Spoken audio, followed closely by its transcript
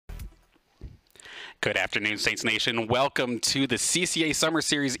Good afternoon, Saints Nation. Welcome to the CCA Summer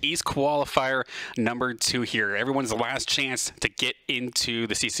Series East Qualifier number 2 here. Everyone's last chance to get into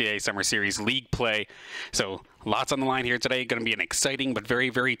the CCA Summer Series League play. So lots on the line here today. Going to be an exciting but very,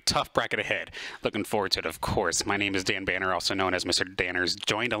 very tough bracket ahead. Looking forward to it, of course. My name is Dan Banner, also known as Mr. Danners,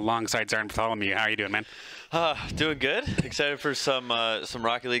 joined alongside Zarin Bartholomew. How are you doing, man? Doing good. Excited for some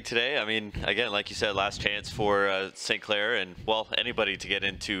Rocket League today. I mean, again, like you said, last chance for St. Clair and, well, anybody to get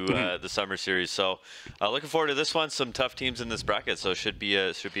into the Summer Series. So looking forward to this one. Some tough teams in this bracket, so it should be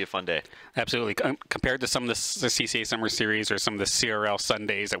a fun day. Absolutely. Compared to some of the CCA Summer Series or some of the CRL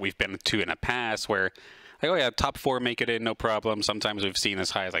Sundays that we've been to in the past where, like, oh yeah, top 4 make it in, no problem. Sometimes we've seen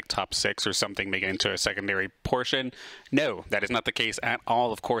as high as like top 6 or something make it into a secondary portion. No, that is not the case at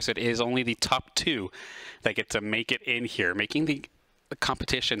all. Of course, it is only the top 2 that get to make it in here, making the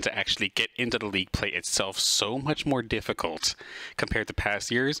competition to actually get into the league play itself so much more difficult compared to past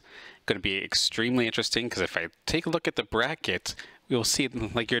years. Going to be extremely interesting because if I take a look at the bracket, we'll see,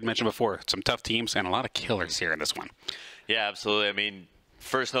 like you had mentioned before, some tough teams and a lot of killers here in this one. Yeah, absolutely. I mean,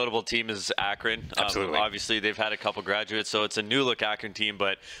 first notable team is Akron. Absolutely. Obviously, they've had a couple graduates, so it's a new-look Akron team,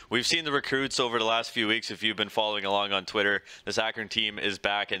 but we've seen the recruits over the last few weeks. If you've been following along on Twitter, this Akron team is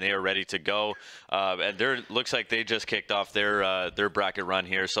back, and they are ready to go. And looks like they just kicked off their bracket run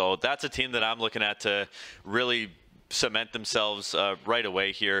here. So that's a team that I'm looking at to really cement themselves right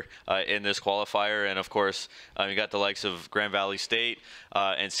away here in this qualifier. And of course, you got the likes of Grand Valley State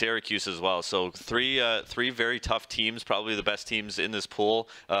and Syracuse as well. So three very tough teams, probably the best teams in this pool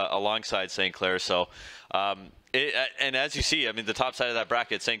alongside St. Clair. So and as you see, I mean, the top side of that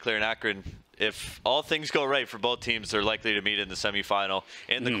bracket, St. Clair and Akron, if all things go right for both teams, they're likely to meet in the semifinal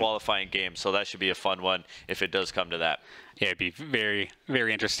in the qualifying game. So that should be a fun one if it does come to that. Yeah, it'd be very,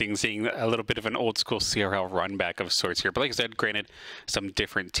 very interesting seeing a little bit of an old school CRL run back of sorts here. But like I said, granted, some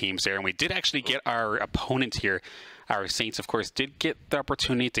different teams there. And we did actually get our opponent here. Our Saints, of course, did get the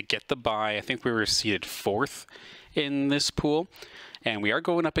opportunity to get the bye. I think we were seeded 4th in this pool. And we are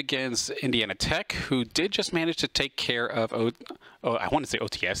going up against Indiana Tech, who did just manage to take care of, I want to say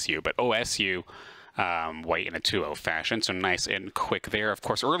OTSU, but OSU white in a 2-0 fashion. So nice and quick there. Of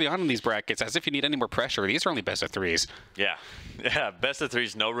course, early on in these brackets, as if you need any more pressure, these are only best of 3s. Yeah, best of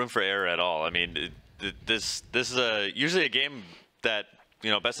 3s, no room for error at all. I mean, this is usually a game that, you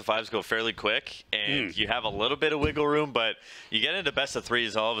know, best of 5s go fairly quick, and you have a little bit of wiggle room, but you get into best of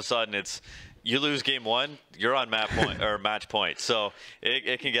 3s, all of a sudden it's, you lose game 1, you're on match point. So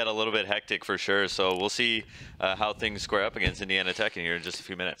it can get a little bit hectic for sure. So we'll see how things square up against Indiana Tech in here in just a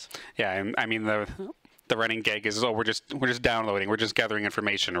few minutes. Yeah, I mean, the running gag is, oh, we're just downloading, we're just gathering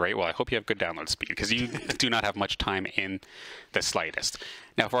information, right? Well, I hope you have good download speed because you do not have much time in the slightest.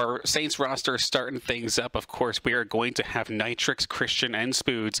 Now, for our Saints roster, starting things up, of course, we are going to have Nitrix, Christian, and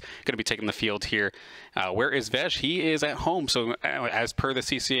Spoods going to be taking the field here. Where is Vesh? He is at home. So as per the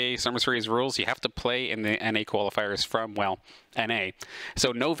CCA Summer Series rules, you have to play in the NA qualifiers from, well, NA.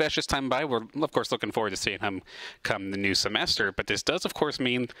 So no Vesh this time by. We're, of course, looking forward to seeing him come the new semester. But this does, of course,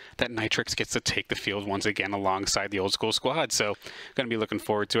 mean that Nitrix gets to take the field once again alongside the old school squad. So going to be looking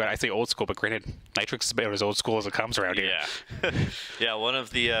forward to it. I say old school, but granted, Nitrix is about as old school as it comes around here. Yeah. Yeah, one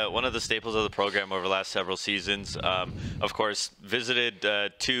of the staples of the program over the last several seasons. Of course, visited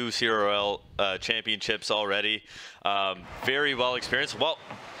 2 CRL championships already. Very well experienced. Well,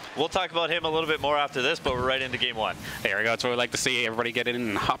 we'll talk about him a little bit more after this, but we're right into game 1. There we go. That's what we like to see. Everybody get in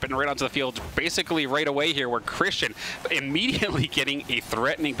and hopping right onto the field basically right away here, where Christian immediately getting a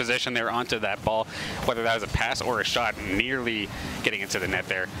threatening position there onto that ball, whether that was a pass or a shot, nearly getting into the net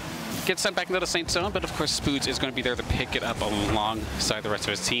there. Gets sent back into the Saints zone, but of course Spoods is going to be there to pick it up alongside the rest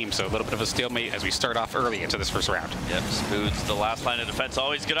of his team. So a little bit of a stalemate as we start off early into this first round. Yep, Spoods, the last line of defense.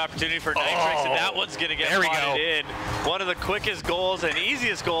 Always good opportunity for Nitrix, and that one's going to get slotted in. One of the quickest goals and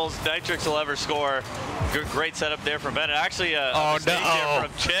easiest goals Nitrix will ever score. Great setup there from Bennett. Actually, a mistake there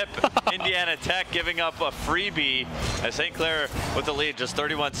from Chip. Indiana Tech giving up a freebie as St. Clair with the lead just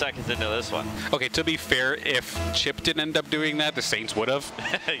 31 seconds into this one. Okay, to be fair, if Chip didn't end up doing that, the Saints would have.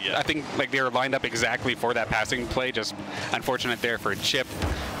 Yeah. I think like they were lined up exactly for that passing play. Just unfortunate there for Chip.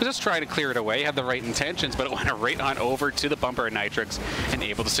 Just trying to clear it away, had the right intentions, but it went right on over to the bumper of Nitrix and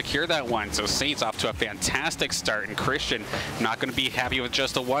able to secure that one. So Saints off to a fantastic start, and Christian not going to be happy with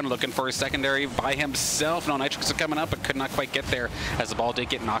just a 1, looking for a secondary by himself. No, Nitrix is coming up, but could not quite get there as the ball did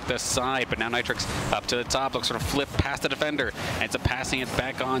get knocked aside. But now Nitrix up to the top, looks sort of flip past the defender, ends up passing it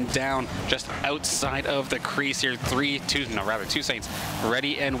back on down just outside of the crease here. 2 Saints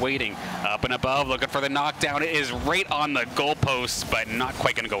ready and waiting. Up and above, looking for the knockdown. It is right on the goalpost, but not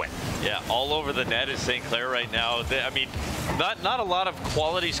quite going to go in. Yeah, all over the net is St. Clair right now. I mean, not a lot of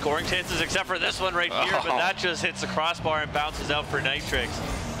quality scoring chances except for this one right here, but that just hits the crossbar and bounces out for Nitrix.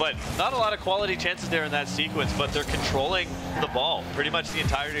 But not a lot of quality chances there in that sequence, but they're controlling the ball pretty much the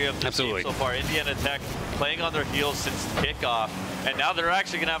entirety of the game so far. Indiana Tech playing on their heels since kickoff, and now they're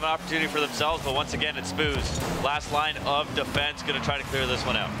actually going to have an opportunity for themselves, but once again, it's Spoos. Last line of defense, going to try to clear this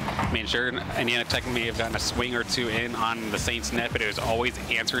one out. I mean, sure, Indiana Tech may have gotten a swing or two in on the Saints net, but it was always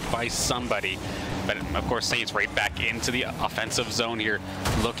answered by somebody. But of course, Saints right back into the offensive zone here,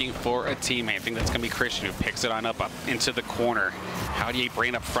 looking for a teammate. I think that's going to be Christian, who picks it on up into the corner. How do you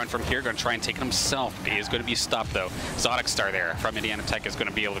bring it up front from here? Going to try and take it himself. He is going to be stopped, though. Zodic Star there from Indiana Tech is going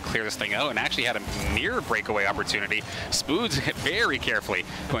to be able to clear this thing out, and actually had a near breakaway opportunity. Spoods very carefully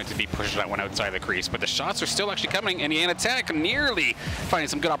going to be pushing that one outside the crease, but the shots are still actually coming. Indiana Tech nearly finding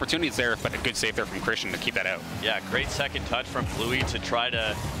some good opportunities there, but a good save there from Christian to keep that out. Yeah, great second touch from Bluey to try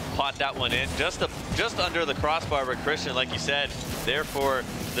to pot that one in just under the crossbar, but Christian, like you said, there for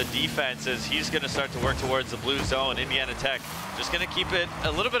the defense as he's going to start to work towards the blue zone. Indiana Tech just going to keep it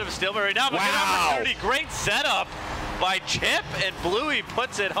a little bit of a stalemate right now, but good opportunity. Great setup by Chip, and Bluey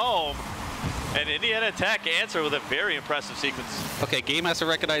puts it home. And Indiana Tech answer with a very impressive sequence. Okay, Gabe has to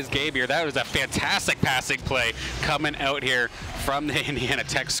recognize Gabe here. That was a fantastic passing play coming out here from the Indiana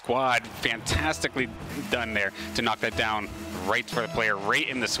Tech squad. Fantastically done there to knock that down right for the player, right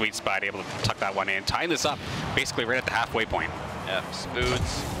in the sweet spot, able to tuck that one in. Tying this up basically right at the halfway point. Yeah,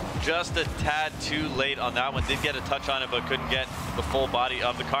 Spoods just a tad too late on that one. Did get a touch on it, but couldn't get the full body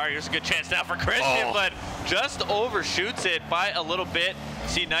of the car. Here's a good chance now for Christian, but just overshoots it by a little bit.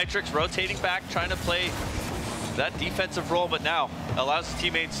 See Nitrix rotating back, trying to play that defensive role, but now allows his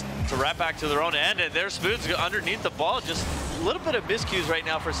teammates to wrap back to their own end, and there's Spoods underneath the ball. Just a little bit of miscues right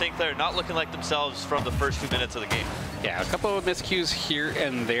now for St. Clair, not looking like themselves from the first 2 minutes of the game. Yeah, a couple of miscues here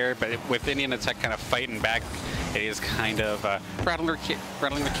and there, but with Indiana Tech kind of fighting back, it is kind of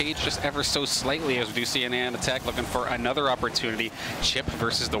rattling the cage just ever so slightly, as we do see Indiana Tech looking for another opportunity. Chip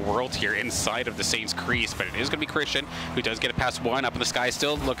versus the world here inside of the Saints crease, but it is going to be Christian, who does get it past one, up in the sky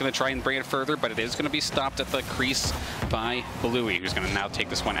still, looking to try and bring it further, but it is going to be stopped at the crease by Bluey, who's going to now take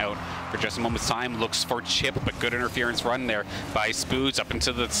this one out for just a moment's time. Looks for Chip, but good interference run there by Spoods up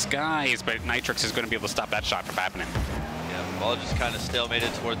into the skies, but Nitrix is going to be able to stop that shot from happening. Yeah, the ball just kind of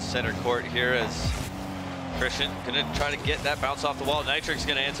stalemated towards center court here as Christian gonna try to get that bounce off the wall. Nitrix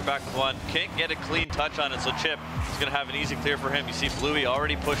gonna answer back with one. Can't get a clean touch on it, so Chip is gonna have an easy clear for him. You see Bluey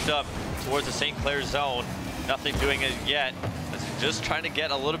already pushed up towards the St. Clair zone. Nothing doing it yet. Just trying to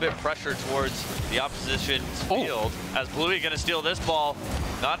get a little bit pressure towards the opposition's field. As Bluey gonna steal this ball,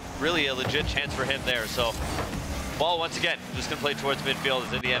 not really a legit chance for him there. So ball once again, just going to play towards midfield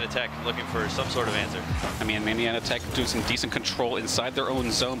as Indiana Tech looking for some sort of answer. I mean, Indiana Tech doing some decent control inside their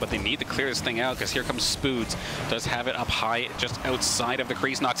own zone, but they need to clear this thing out because here comes Spoods. Does have it up high just outside of the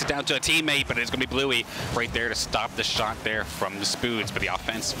crease, knocks it down to a teammate, but it's going to be Bluey right there to stop the shot there from the Spoods. But the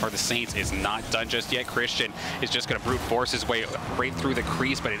offense for the Saints is not done just yet. Christian is just going to brute force his way right through the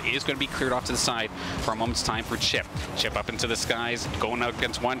crease, but it is going to be cleared off to the side for a moment's time for Chip. Chip up into the skies, going out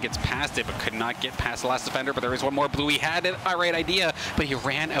against one, gets past it, but could not get past the last defender, but there is one more. Bluey had it, all right idea, but he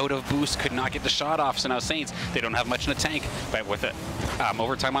ran out of boost, could not get the shot off. So now Saints, they don't have much in the tank, but with it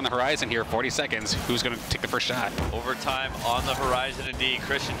overtime on the horizon here, 40 seconds, who's going to take the first shot? Overtime on the horizon indeed.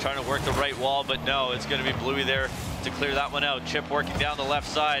 Christian trying to work the right wall, but no, it's going to be Bluey there to clear that one out. Chip working down the left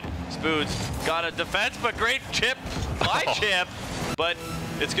side. Spoods got a defense, but great chip by Chip, but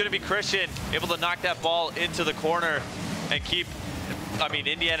it's going to be Christian able to knock that ball into the corner and keep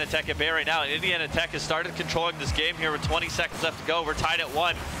Indiana Tech at bay right now. Indiana Tech has started controlling this game here with 20 seconds left to go. We're tied at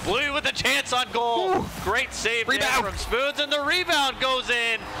 1. Bluey with a chance on goal. Ooh. Great save there from Spoods, and the rebound goes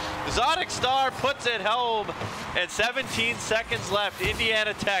in. Zodic Star puts it home, and 17 seconds left.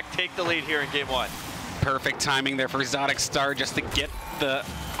 Indiana Tech take the lead here in game 1. Perfect timing there for Zodic Star just to get the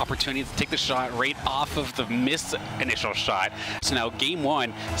opportunity to take the shot right off of the missed initial shot. So now game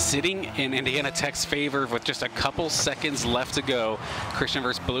 1 sitting in Indiana Tech's favor with just a couple seconds left to go. Christian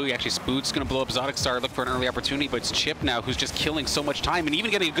versus Bluey. Actually, Spood's going to blow up Zodic Star, look for an early opportunity, but it's Chip now who's just killing so much time and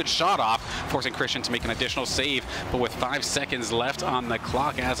even getting a good shot off, forcing Christian to make an additional save. But with 5 seconds left on the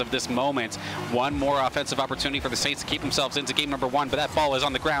clock as of this moment, one more offensive opportunity for the Saints to keep themselves into game number 1, but that ball is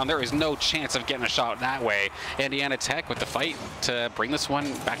on the ground. There is no chance of getting a shot that way. Indiana Tech with the fight to bring this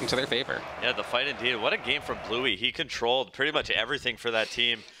one back into their favor. Yeah, the fight indeed. What a game from Bluey. He controlled pretty much everything for that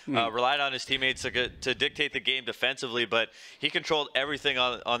team. Relied on his teammates to dictate the game defensively, but he controlled everything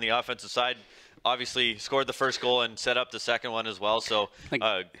on the offensive side. obviously scored the first goal and set up the second one as well. So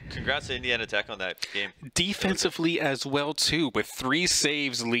congrats to Indiana Tech on that game. Defensively as well, too, with 3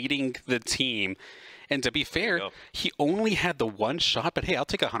 saves leading the team. And to be fair, he only had the 1 shot, but hey, I'll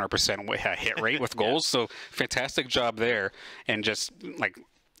take 100% hit rate with goals. So fantastic job there. And just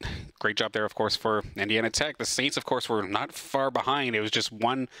great job there, of course, for Indiana Tech. The Saints, of course, were not far behind. It was just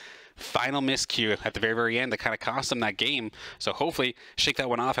one final miscue at the very, very end that kind of cost them that game. So hopefully shake that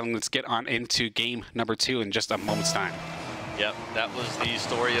one off, and let's get on into game number 2 in just a moment's time. Yep, that was the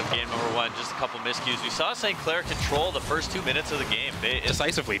story of game number 1. Just a couple miscues. We saw St. Clair control the first 2 minutes of the game.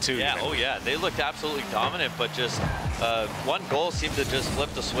 Decisively, too. Yeah, even. oh yeah. They looked absolutely dominant, but just one goal seemed to just flip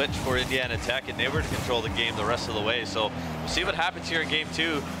the switch for Indiana Tech, and they were to control the game the rest of the way. So we'll see what happens here in game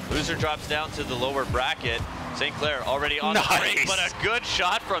 2. Loser drops down to the lower bracket. St. Clair already on the break, but a good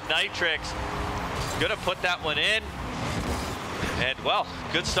shot from Nitrix. Gonna put that one in. And, well,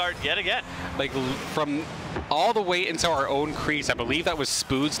 good start yet again. From all the way into our own crease, I believe that was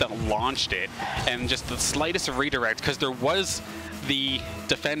Spoods that launched it. And just the slightest redirect, because there was the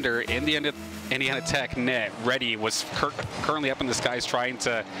defender in the Indiana Tech net ready, was currently up in the skies trying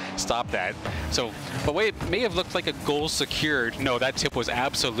to stop that. So the way it may have looked like a goal secured, no, that tip was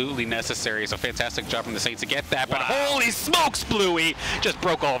absolutely necessary. So fantastic job from the Saints to get that. Wow. But holy smokes, Bluey just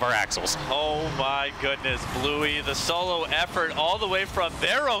broke all of our axles. Oh my goodness, Bluey, the solo effort all the way from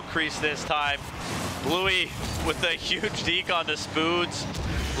their own crease this time. Bluey with a huge deke on the Spoods.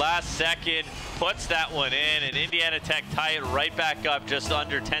 Last second, puts that one in, and Indiana Tech tie it right back up just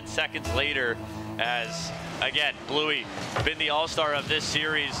under 10 seconds later as, again, Bluey been the all-star of this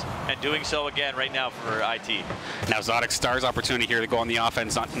series and doing so again right now for IT. Now Zodic Star's opportunity here to go on the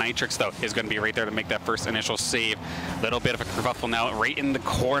offense. Nitrix, though, is going to be right there to make that first initial save. Little bit of a kerfuffle now right in the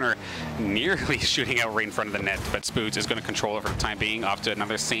corner, nearly shooting out right in front of the net, but Spoods is going to control it for the time being. Off to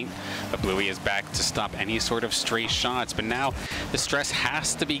another Saint, but Bluey is back to stop any sort of stray shots. But now the stress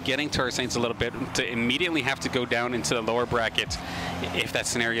has to be getting to our Saints a little bit to immediately have to go down into the lower bracket. If that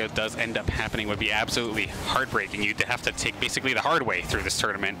scenario does end up happening, would be absolutely heartbreaking. You'd have to take basically the hard way through this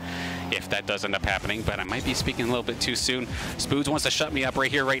tournament if that does end up happening, but I might be speaking a little bit too soon. Spoods wants to shut me up right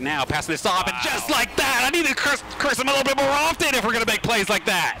here, right now. Passing this off, and just like that, I need to curse him a little bit more often if we're going to make plays like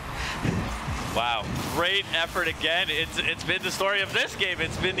that. Wow, great effort again. It's been the story of this game.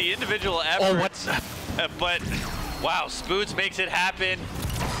 It's been the individual efforts. But, wow, Spoods makes it happen.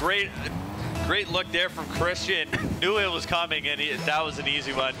 Great look there from Christian. Knew it was coming, and that was an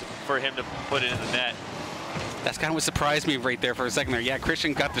easy one for him to put it in the net. That's kind of what surprised me right there for a second there. Yeah,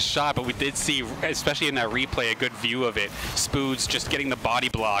 Christian got the shot, but we did see, especially in that replay, a good view of it. Spoods just getting the body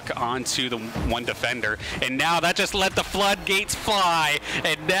block onto the one defender. And now that just let the floodgates fly.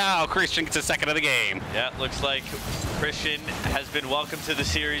 And now Christian gets a second of the game. Yeah, it looks like Christian has been welcomed to the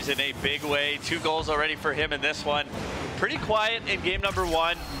series in a big way. 2 goals already for him in this one. Pretty quiet in game number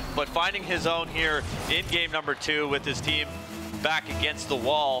 1, but finding his own here in game number 2 with his team back against the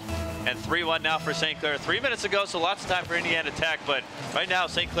wall. And 3-1 now for St. Clair. 3 minutes ago, so lots of time for Indiana Tech, but right now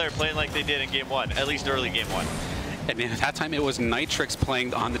St. Clair playing like they did in game 1, at least early game 1. And at that time, it was Nitrix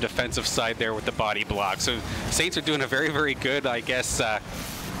playing on the defensive side there with the body block. So Saints are doing a very, very good, I guess,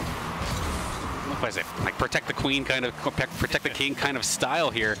 what is it, like protect the queen kind of, protect the king kind of style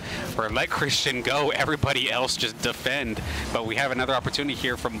here, where let Christian go, everybody else just defend. But we have another opportunity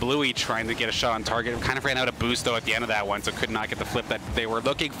here from Bluey trying to get a shot on target. Kind of ran out of boost though at the end of that one, so could not get the flip that they were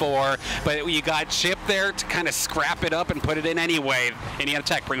looking for. But you got Chip there to kind of scrap it up and put it in anyway. Indiana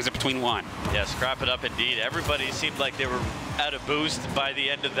Tech brings it between 1. Yeah, scrap it up indeed. Everybody seemed like they were out of boost by the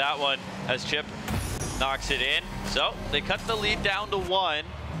end of that one as Chip knocks it in. So they cut the lead down to 1.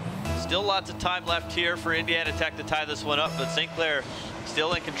 Still lots of time left here for Indiana Tech to tie this one up, but St. Clair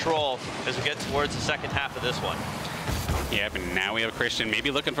still in control as we get towards the second half of this one. Yeah, but now we have Christian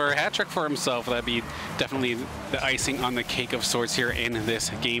maybe looking for a hat trick for himself. That'd be definitely the icing on the cake of sorts here in this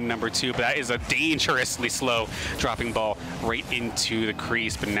game number 2. But that is a dangerously slow dropping ball right into the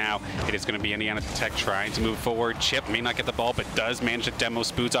crease. But now it is going to be Indiana Tech trying to move forward. Chip may not get the ball, but does manage to demo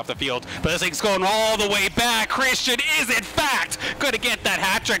Spoods off the field. But this thing's going all the way back. Christian is, in fact, going to get that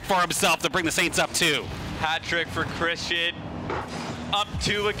hat trick for himself to bring the Saints up 2. Hat trick for Christian. Up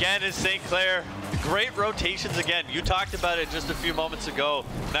 2 again is St. Clair. Great rotations again. You talked about it just a few moments ago.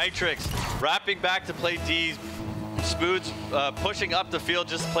 Nitrix wrapping back to play D. Spoods pushing up the field,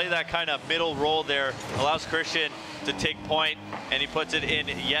 just play that kind of middle role there. Allows Christian to take point, and he puts it in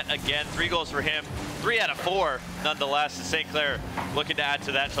yet again. 3 goals for him. 3 out of 4, nonetheless. St. Clair looking to add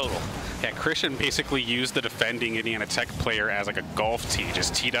to that total. Yeah, Christian basically used the defending Indiana Tech player as like a golf tee,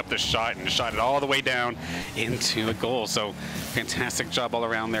 just teed up the shot and shot it all the way down into a goal. So fantastic job all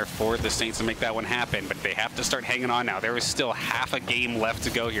around there for the Saints to make that one happen, but they have to start hanging on now. There is still half a game left to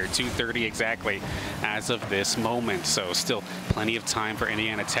go here, 2:30 exactly as of this moment. So still plenty of time for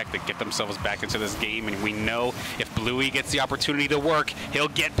Indiana Tech to get themselves back into this game, and we know if Bluey gets the opportunity to work, he'll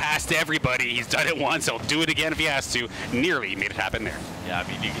get past everybody. He's done it once, he'll do it again if he has to. Nearly made it happen there. Yeah, I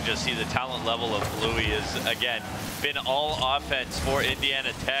mean, you can just see the talent level of Bluey is, again, been all offense for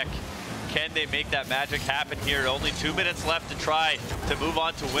Indiana Tech. Can they make that magic happen here? Only 2 minutes left to try to move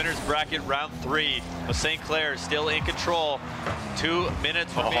on to winner's bracket round 3. With St. Clair still in control. 2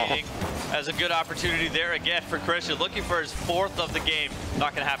 minutes remaining. As a good opportunity there again for Christian, looking for his 4th of the game.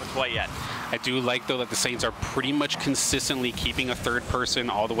 Not going to happen quite yet. I do like, though, that the Saints are pretty much consistently keeping a third person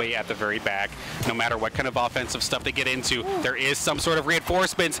all the way at the very back. No matter what kind of offensive stuff they get into, there is some sort of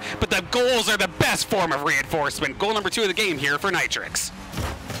reinforcements, but the goals are the best form of reinforcement. Goal number 2 of the game here for Nitrix.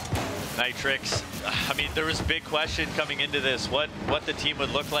 Nitrix, I mean, there was a big question coming into this, what the team would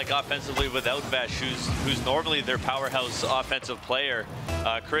look like offensively without Vesh, who's normally their powerhouse offensive player.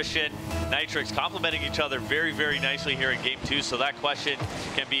 Christian, Nitrix complementing each other very, very nicely here in Game 2, so that question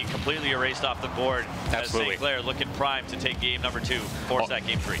can be completely erased off the board. Absolutely. As St. Clair looking primed to take game number 2, force that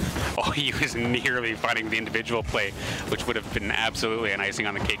Game 3. Oh, he was nearly finding the individual play, which would have been absolutely an icing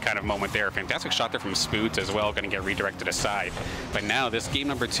on the cake kind of moment there. Fantastic shot there from Spoots as well, going to get redirected aside. But now this game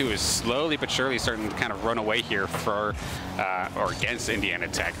number 2 is slowly but surely starting to kind of run away here for or against Indiana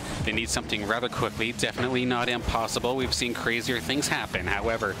Tech. They need something rather quickly. Definitely not impossible. We've seen crazier things happen.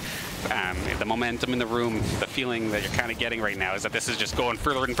 However, the momentum in the room, the feeling that you're kind of getting right now is that this is just going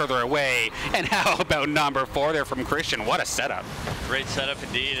further and further away. And how about number 4 there from Christian? What a setup. Great setup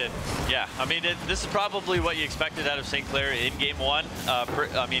indeed. And yeah, I mean, this is probably what you expected out of St. Clair in Game 1.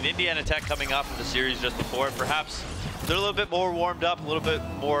 I mean, Indiana Tech coming off of the series just before, perhaps they're a little bit more warmed up, a little bit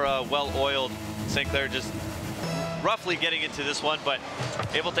more well-oiled. St. Clair just roughly getting into this one, but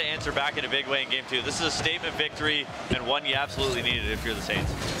able to answer back in a big way in Game 2. This is a statement victory and one you absolutely needed if you're the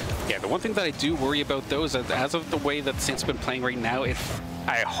Saints. Yeah, the one thing that I do worry about, though, is that as of the way that the Saints have been playing right now,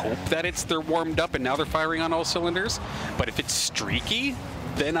 I hope that they're warmed up and now they're firing on all cylinders. But if it's streaky,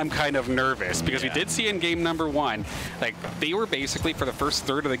 then I'm kind of nervous, because we did see in game number 1, like, they were basically for the first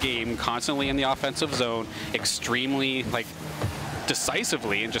third of the game constantly in the offensive zone, extremely like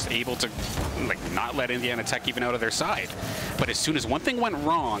decisively, and just able to like not let Indiana Tech even out of their side. But as soon as one thing went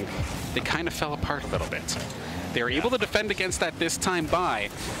wrong, they kind of fell apart a little bit. They were able to defend against that this time by,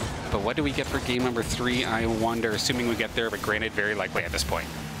 but what do we get for game number 3, I wonder, assuming we get there, but granted, very likely at this point.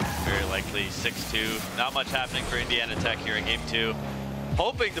 Very likely 6-2. Not much happening for Indiana Tech here in Game 2.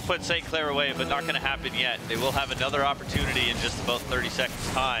 Hoping to put St. Clair away, but not going to happen yet. They will have another opportunity in just about 30 seconds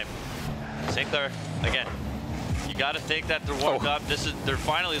time. St. Clair, again, you got to think that they're warmed up. They're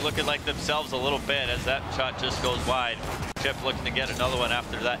finally looking like themselves a little bit as that shot just goes wide. Chip looking to get another one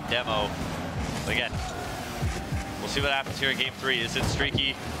after that demo. Again, we'll see what happens here in Game 3. Is it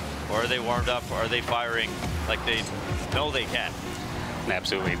streaky, or are they warmed up? Or are they firing like they know they can?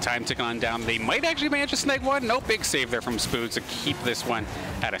 Absolutely. Time ticking on down. They might actually manage to snag one. No big save there from Spoods to keep this one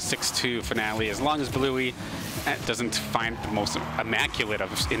at a 6-2 finale, as long as Bluey doesn't find the most immaculate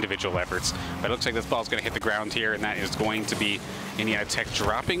of individual efforts. But it looks like this ball's going to hit the ground here, and that is going to be Indiana Tech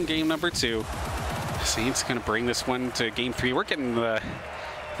dropping game number 2. Saints going to bring this one to game 3. We're getting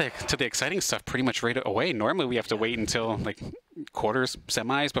to the exciting stuff pretty much right away. Normally we have to wait until like quarters,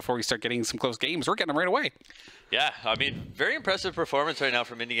 semis before we start getting some close games. We're getting them right away. Yeah, I mean, very impressive performance right now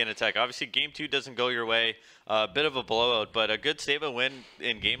from Indiana Tech. Obviously, Game 2 doesn't go your way, a bit of a blowout, but a good statement win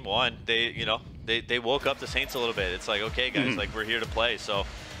in Game 1. They woke up the Saints a little bit. It's like, okay, guys, like we're here to play. So,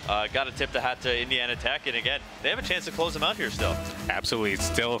 got to tip the hat to Indiana Tech, and again, they have a chance to close them out here still. Absolutely, it's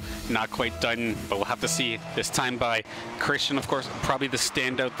still not quite done, but we'll have to see this time by Christian, of course, probably the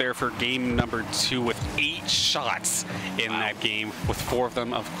standout there for game number 2 with 8 shots in that game, with 4 of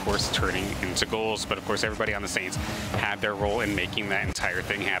them, of course, turning into goals. But of course, everybody on the Saints had their role in making that entire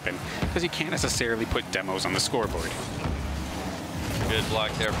thing happen, because you can't necessarily put demos on the scoreboard. Good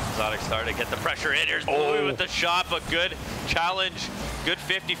block there from Exotic Star to get the pressure in. Here's Bluey with the shot, but good challenge. Good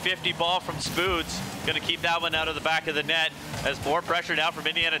 50-50 ball from Spoods. Going to keep that one out of the back of the net. As more pressure now from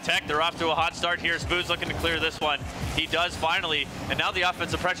Indiana Tech. They're off to a hot start here. Spoods looking to clear this one. He does finally. And now the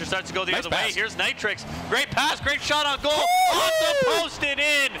offensive pressure starts to go the other way. Here's Nitrix. Great pass, great shot on goal. Off the post and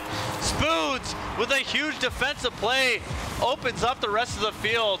in. Spoods with a huge defensive play. Opens up the rest of the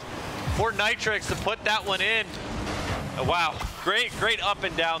field for Nitrix to put that one in. Wow, great up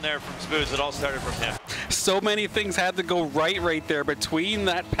and down there from Spoods. It all started from him. So many things had to go right there between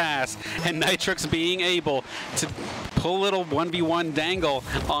that pass and Nitrix being able to pull a little 1v1 dangle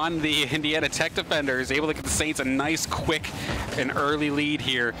on the Indiana Tech defenders, able to get the Saints a nice, quick, and early lead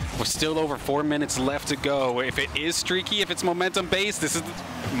here. We're still over 4 minutes left to go. If it is streaky, if it's momentum-based, this is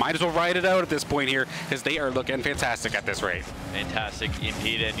might as well ride it out at this point here, because they are looking fantastic at this rate. Fantastic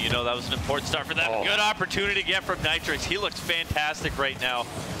indeed, and you know that was an important start for them. Oh. Good opportunity again from Nitrix. He looks fantastic right now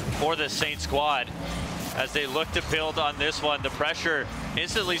for the Saint squad as they look to build on this one. The pressure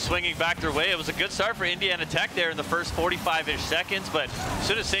instantly swinging back their way. It was a good start for Indiana Tech there in the first 45-ish seconds, but as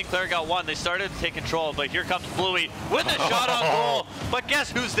soon as St. Clair got one, they started to take control. But here comes Bluey with a shot on goal. But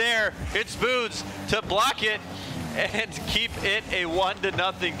guess who's there? It's Boots to block it and keep it a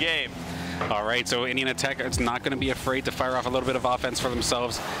 1-0 game. All right, so Indiana Tech is not going to be afraid to fire off a little bit of offense for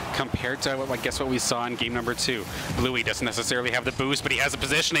themselves compared to, I guess, what we saw in game number 2. Bluey doesn't necessarily have the boost, but he has the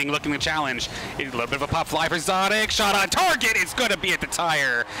positioning, looking to challenge. A little bit of a pop fly for Zodic. Shot on target. It's going to be at the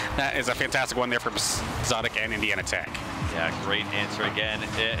tire. That is a fantastic one there from Zodic and Indiana Tech. Yeah, great answer again.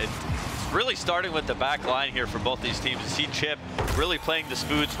 It's really starting with the back line here for both these teams. You see Chip really playing the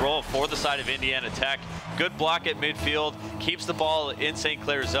Spoods role for the side of Indiana Tech. Good block at midfield, keeps the ball in St.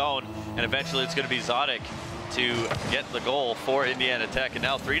 Clair's zone, and eventually it's going to be Zodic to get the goal for Indiana Tech. And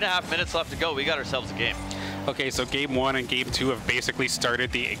now 3.5 minutes left to go. We got ourselves a game. Okay, so game 1 and game 2 have basically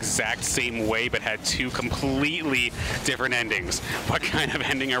started the exact same way, but had 2 completely different endings. What kind of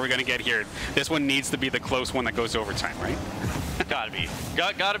ending are we going to get here? This one needs to be the close one that goes to overtime, right? Gotta be.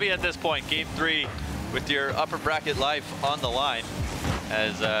 Gotta be at this point. Game 3 with your upper bracket life on the line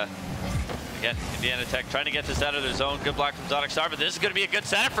as again, Indiana Tech trying to get this out of their zone. Good block from Zodic Star, but this is going to be a good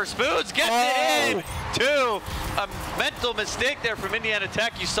setup for Spoods. Gets it in to a mental mistake there from Indiana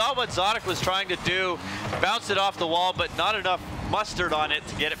Tech. You saw what Zodic was trying to do. Bounced it off the wall, but not enough mustard on it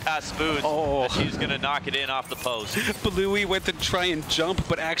to get it past Spoods. She's going to knock it in off the post. Bluey went to try and jump,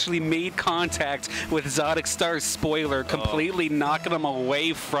 but actually made contact with Zodic Star's spoiler, completely knocking him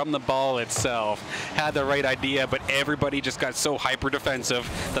away from the ball itself. Had the right idea, but everybody just got so hyper defensive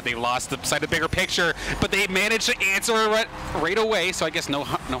that they lost the sight of the bigger picture. But they managed to answer it right away, so I guess no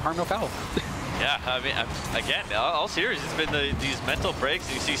harm, no foul. Yeah, I mean, again, all series, it's been these mental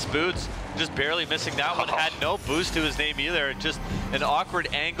breaks. You see Spoods just barely missing that one. Had no boost to his name either. Just an awkward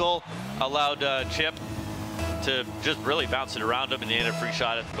angle allowed Chip to just really bounce it around him, and he had a free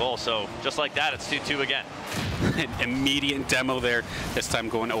shot at the goal. So just like that, it's 2-2 again. An immediate demo there. This time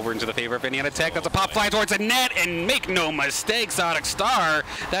going over into the favor of Indiana Tech. That's a pop fly towards the net, and make no mistake, Zodic Star.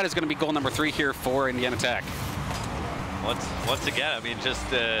 That is going to be goal number 3 here for Indiana Tech. Once again, I mean, just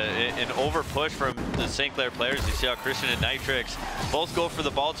an over push from the St. Clair players. You see how Christian and Nitrix both go for the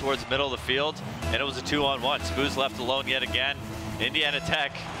ball towards the middle of the field, and it was a 2-on-1. Spoods left alone yet again. Indiana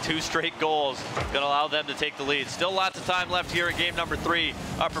Tech, 2 straight goals, going to allow them to take the lead. Still lots of time left here in game number 3,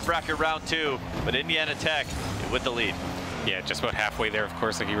 upper bracket round 2, but Indiana Tech with the lead. Yeah, just about halfway there, of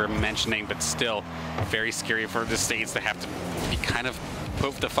course, like you were mentioning, but still very scary for the Saints to have to be kind of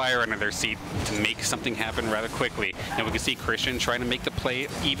put the fire under their seat to make something happen rather quickly. And we can see Christian trying to make the play,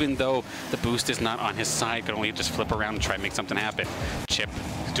 even though the boost is not on his side, can only just flip around and try and make something happen. Chip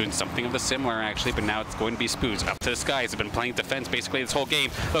is doing something of the similar, actually, but now it's going to be Spoods up to the skies. Has been playing defense basically this whole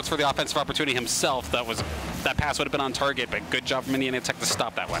game. Looks for the offensive opportunity himself. That pass would have been on target, but good job from Indiana Tech to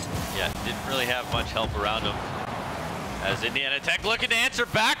stop that one. Yeah, didn't really have much help around him. As Indiana Tech looking to answer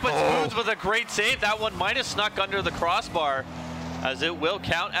back, but Spoods with a great save. That one might have snuck under the crossbar, as it will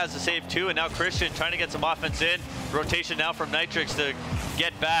count as a save too. And now Christian trying to get some offense in. Rotation now from Nitrix to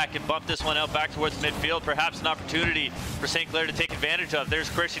get back and bump this one out back towards midfield. Perhaps an opportunity for St. Clair to take advantage of. There's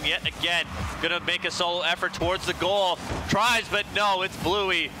Christian yet again. Gonna make a solo effort towards the goal. Tries, but no, it's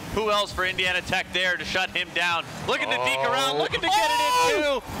Bluey. Who else for Indiana Tech there to shut him down? Looking to deke around, looking to get it in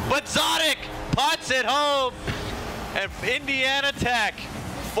too. But Zodic pots it home. And Indiana Tech,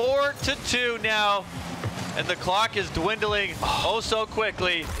 4-2 now. And the clock is dwindling so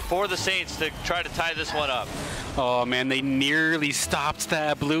quickly for the Saints to try to tie this one up. Oh man, they nearly stopped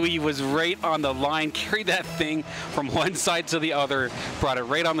that. Bluey was right on the line, carried that thing from one side to the other, brought it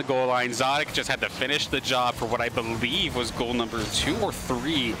right on the goal line. Zodic just had to finish the job for what I believe was goal number 2 or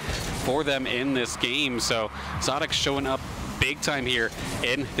 3 for them in this game. So Zodic showing up big time here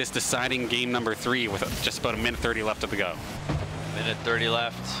in this deciding game number 3 with just about 1:30 left to go. 1:30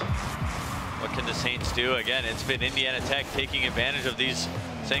 left. What can the Saints do? Again, it's been Indiana Tech taking advantage of these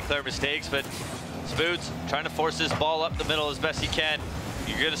St. Clair mistakes, but Spoods trying to force this ball up the middle as best he can.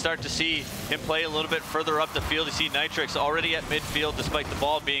 You're going to start to see him play a little bit further up the field. You see Nitrix already at midfield despite the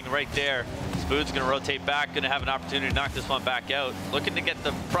ball being right there. Spoods going to rotate back, going to have an opportunity to knock this one back out. Looking to get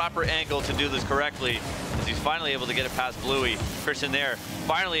the proper angle to do this correctly. seconds. He's finally able to get it past Bluey. Christian there,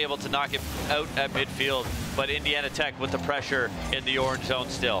 finally able to knock it out at midfield, but Indiana Tech with the pressure in the orange zone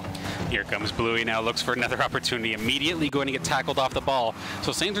still. Here comes Bluey now, looks for another opportunity, immediately going to get tackled off the ball.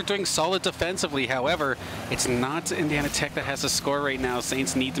 So Saints are doing solid defensively. However, it's not Indiana Tech that has the score right now.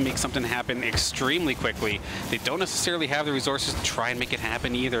 Saints need to make something happen extremely quickly. They don't necessarily have the resources to try and make it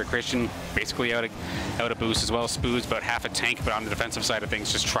happen either. Christian basically out of boost as well. Spood's about half a tank, but on the defensive side of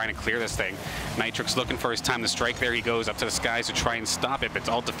things, just trying to clear this thing. Nitrix looking for his time to strike. There he goes up to the skies to try and stop it, but it's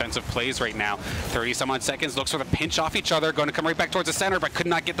all defensive plays right now. 30 some odd seconds, looks for the pinch off each other, going to come right back towards the center, but could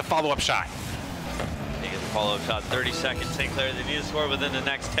not get the follow-up shot. They get the follow-up shot, 30 seconds. St. Clair, they need to score within the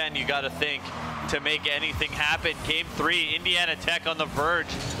next 10. You got to think to make anything happen. Game 3, Indiana Tech on the verge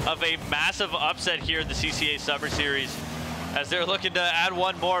of a massive upset here in the CCA Summer Series, as they're looking to add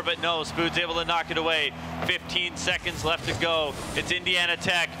one more, but no, Spood's able to knock it away. 15 seconds left to go. It's Indiana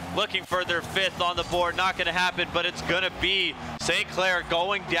Tech looking for their 5th on the board. Not going to happen, but it's going to be St. Clair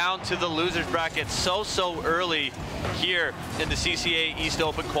going down to the losers bracket so early here in the CCA East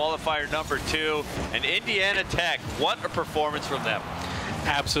Open Qualifier number 2. And Indiana Tech, what a performance from them.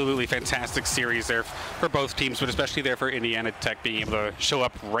 Absolutely fantastic series there for both teams, but especially there for Indiana Tech being able to show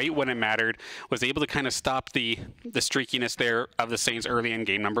up right when it mattered, was able to kind of stop the streakiness there of the Saints early in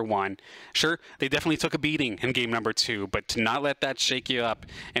game number 1. Sure, they definitely took a beating in game number 2, but to not let that shake you up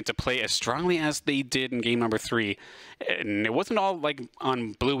and to play as strongly as they did in game number 3, and it wasn't all like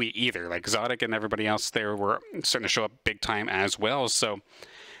on Bluey either. Like Zodic and everybody else there were starting to show up big time as well. So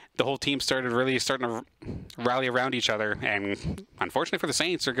the whole team starting to rally around each other, and unfortunately for the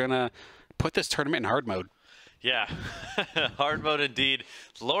Saints, they're gonna put this tournament in hard mode. Yeah, hard mode indeed.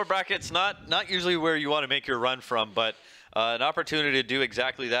 The lower bracket's not usually where you want to make your run from, but an opportunity to do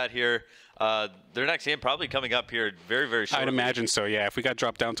exactly that here. Their next game probably coming up here very shortly. I'd imagine so, yeah. If we got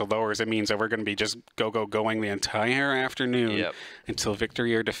dropped down to lowers, it means that we're going to be just going the entire afternoon until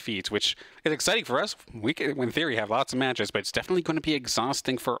victory or defeat, which is exciting for us. We can, in theory, have lots of matches, but it's definitely going to be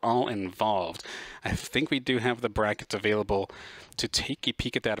exhausting for all involved. I think we do have the brackets available to take a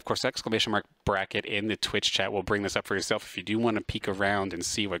peek at that. Of course, exclamation mark bracket in the Twitch chat will bring this up for yourself if you do want to peek around and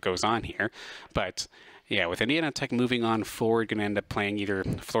see what goes on here. But yeah, with Indiana Tech moving on forward, going to end up playing either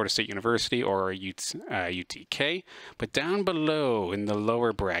Florida State University or UTK. But down below in the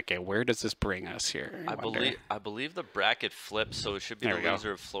lower bracket, where does this bring us here? I believe the bracket flips, so it should be the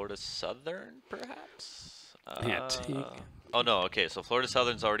loser of Florida Southern, perhaps. Oh no, okay. So Florida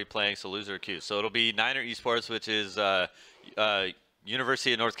Southern's already playing, so loser of Q. So it'll be Niner Esports, which is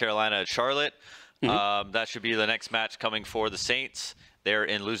University of North Carolina at Charlotte. That should be the next match coming for the Saints. They're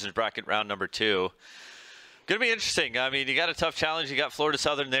in losers bracket round number 2. Going to be interesting. I mean, you got a tough challenge. You got Florida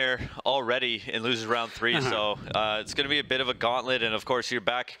Southern there already in losers round 3, so it's going to be a bit of a gauntlet. And of course, you're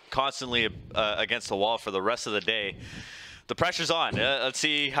back constantly against the wall for the rest of the day. The pressure's on. Let's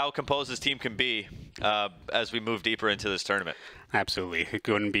see how composed this team can be as we move deeper into this tournament. Absolutely. It's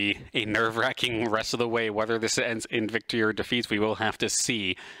going to be a nerve-wracking rest of the way. Whether this ends in victory or defeats, we will have to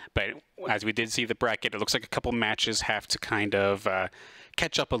see. But as we did see the bracket, it looks like a couple matches have to kind of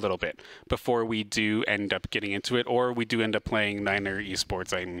catch up a little bit before we do end up getting into it, or we do end up playing Niner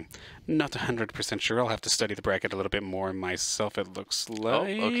Esports. I'm not 100% sure. I'll have to study the bracket a little bit more myself, it looks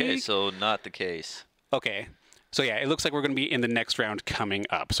like. Oh, okay, so not the case. Okay. So yeah, it looks like we're going to be in the next round coming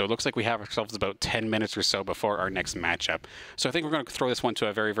up. So it looks like we have ourselves about 10 minutes or so before our next matchup. So I think we're going to throw this one to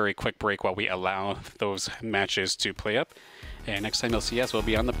a very quick break while we allow those matches to play up. And next time you'll see us, we'll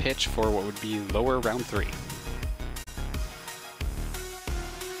be on the pitch for what would be lower round 3.